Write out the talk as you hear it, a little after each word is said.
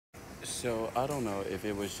So I don't know if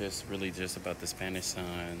it was just really just about the Spanish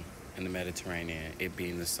sun and the Mediterranean, it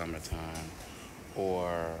being the summertime,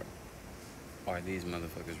 or are these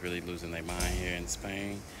motherfuckers really losing their mind here in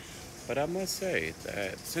Spain? But I must say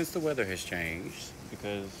that since the weather has changed,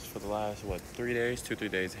 because for the last, 3 days, 2, 3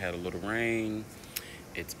 days, had a little rain.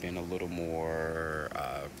 It's been a little more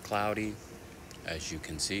cloudy, as you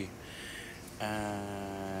can see.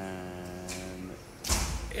 And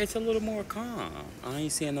it's a little more calm. I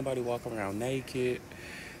ain't seeing nobody walk around naked.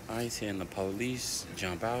 I ain't seeing the police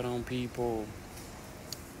jump out on people.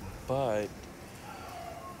 But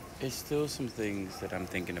it's still some things that I'm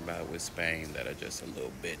thinking about with Spain that are just a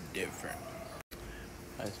little bit different.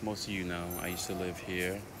 As most of you know, I used to live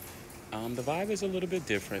here. The vibe is a little bit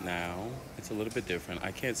different now. It's a little bit different.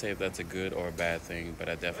 I can't say if that's a good or a bad thing, but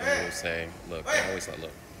I definitely will say, look, I always say,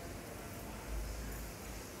 look,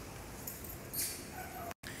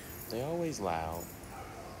 they always loud.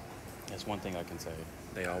 That's one thing I can say.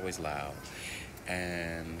 They always loud.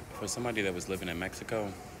 And for somebody that was living in Mexico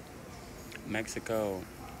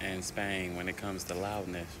and Spain, when it comes to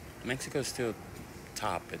loudness, Mexico's still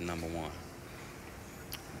top at number one.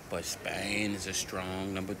 But Spain is a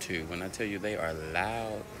strong number two. When I tell you they are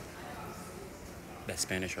loud, the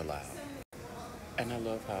Spanish are loud. And I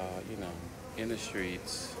love how, in the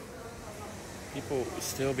streets, people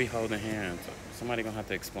still be holding hands. Somebody gonna have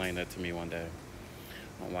to explain that to me one day.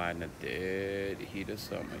 On why in the dead heat of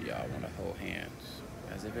summer y'all wanna hold hands.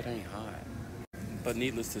 As if it ain't hot. But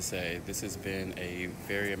needless to say, this has been a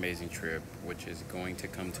very amazing trip, which is going to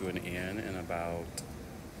come to an end in about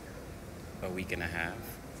a week and a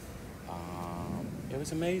half. It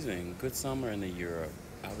was amazing. Good summer in Europe.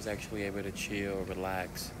 I was actually able to chill,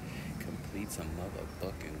 relax, complete some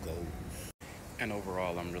motherfucking goals. And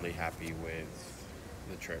overall, I'm really happy with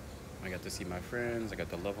the trip. I got to see my friends. I got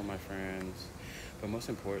to love on my friends. But most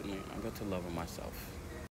importantly, I got to love on myself.